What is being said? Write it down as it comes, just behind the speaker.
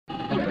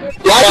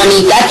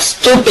Ronnie, that's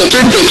stupid.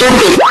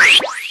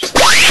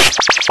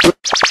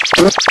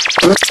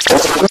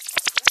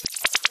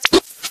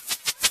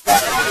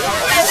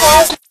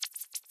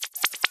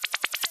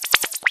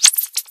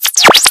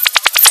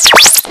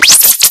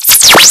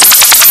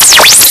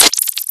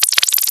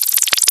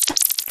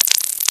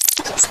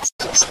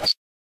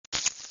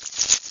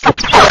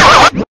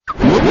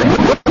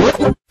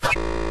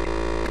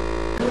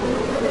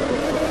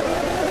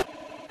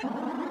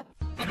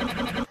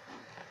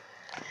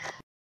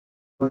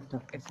 What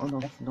the? Oh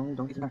no,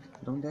 don't get back.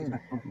 Don't get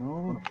back.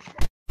 No.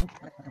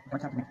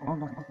 What's happening? Oh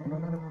no, no.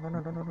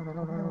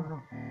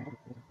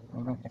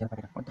 Oh no,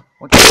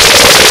 what the?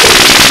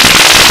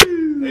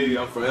 Hey,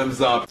 I'm from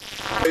Amazon.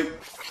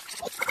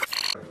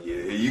 Yeah,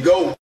 here you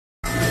go.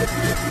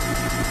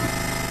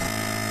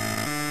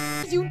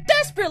 You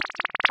desperately.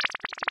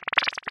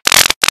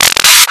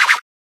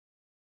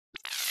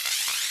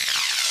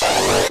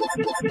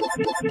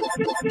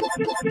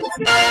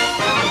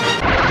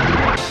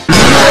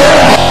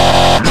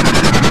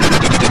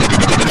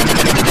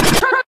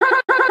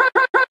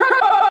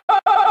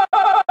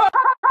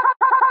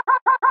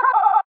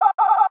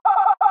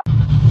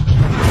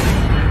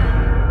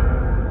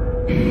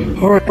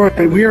 All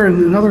right, we are in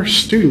another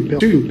student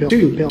building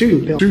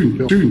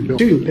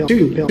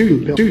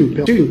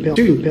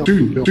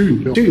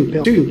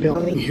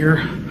here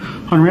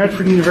on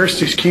Radford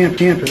University's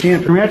campus.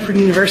 Radford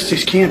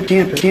University's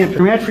campus.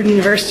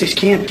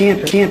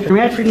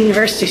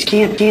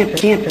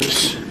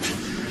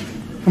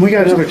 And we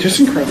got another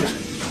ThyssenKrupp.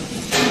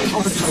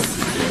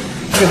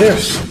 Look at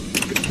this.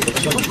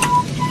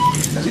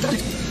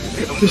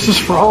 This is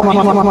for all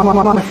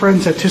my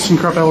friends at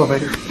ThyssenKrupp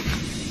Elevator.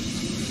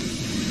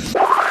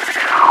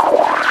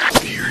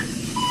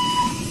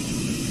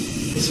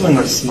 This one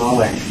looks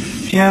smaller.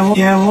 Yeah.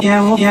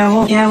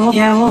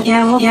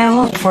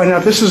 Find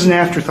out. This is an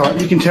afterthought.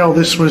 You can tell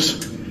this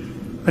was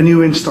a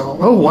new install.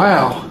 Oh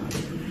wow.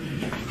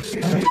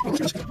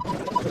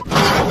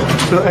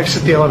 We'll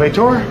exit the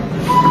elevator.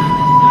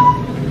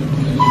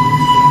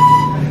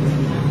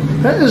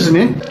 That isn't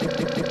it.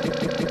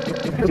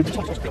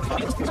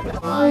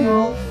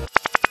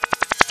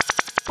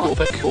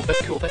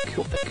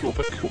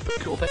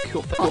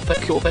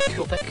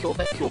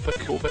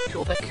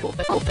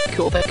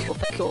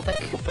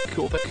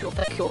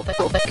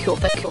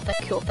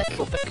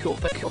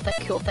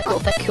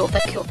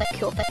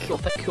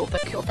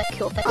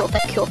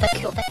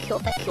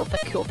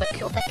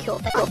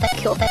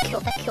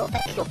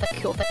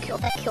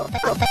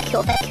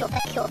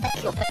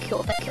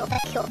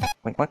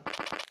 Wait, what?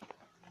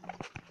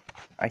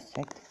 I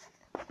said.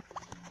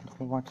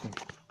 Don't watch it.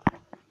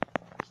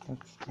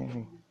 That's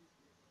scary.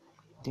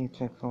 It's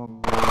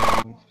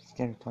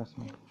scary, trust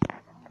me.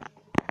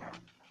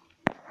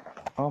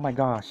 Oh my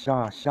gosh,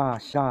 What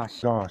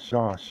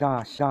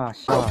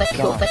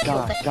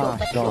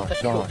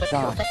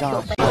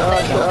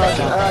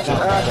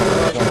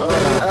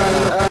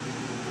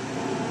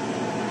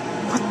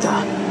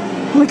the?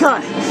 Oh my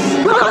god!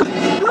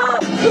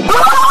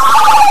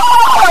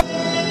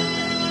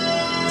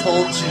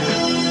 Told you.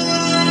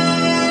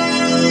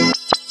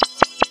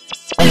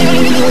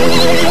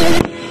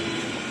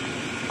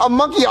 A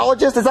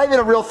monkeyologist? Is that even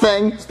a real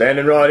thing?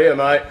 Standing right here,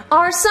 mate.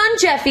 Our son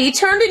Jeffy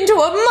turned into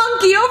a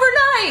monkey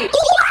overnight!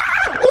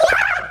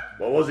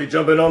 Well, was he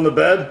jumping on the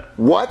bed?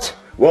 What?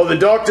 Well, the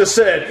doctor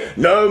said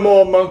no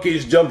more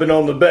monkeys jumping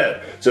on the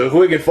bed. So if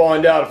we can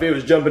find out if he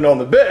was jumping on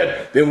the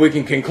bed, then we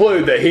can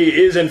conclude that he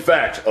is in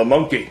fact a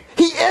monkey.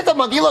 He is a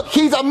monkey. Look,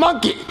 he's a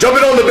monkey.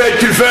 Jumping on the bed,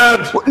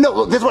 confirmed. No,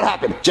 look, this is what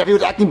happened. Jeffy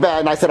was acting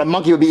bad, and I said a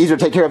monkey would be easier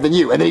to take care of than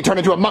you, and then he turned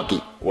into a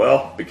monkey.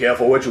 Well, be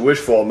careful what you wish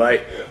for,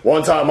 mate.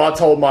 One time I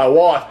told my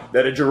wife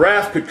that a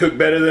giraffe could cook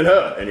better than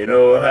her, and you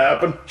know what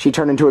happened? She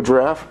turned into a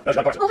giraffe? Oh,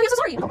 I'm so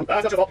sorry.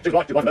 Alright,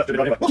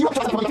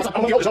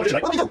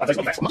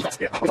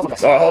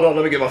 hold on,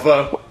 let me get my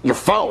phone. Your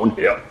phone?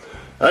 Yep.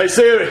 Hey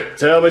Siri,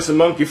 tell me some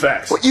monkey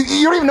facts. Well, you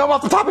don't even know them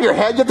off the top of your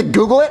head? You have to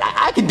Google it?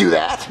 I can do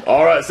that.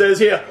 Alright, it says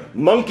here,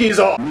 monkeys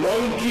are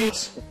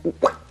monkeys.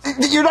 What?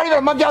 You're not even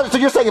a monkeyologist, so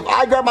you're saying if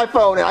I grab my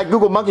phone and I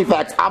Google monkey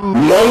facts, I'm...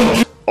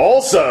 Monkey.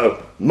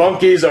 Also,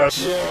 monkeys are...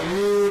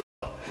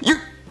 You...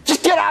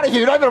 Just get out of here,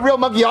 you're not even a real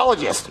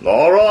monkeyologist.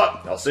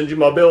 Alright, I'll send you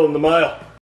my bill in the mail.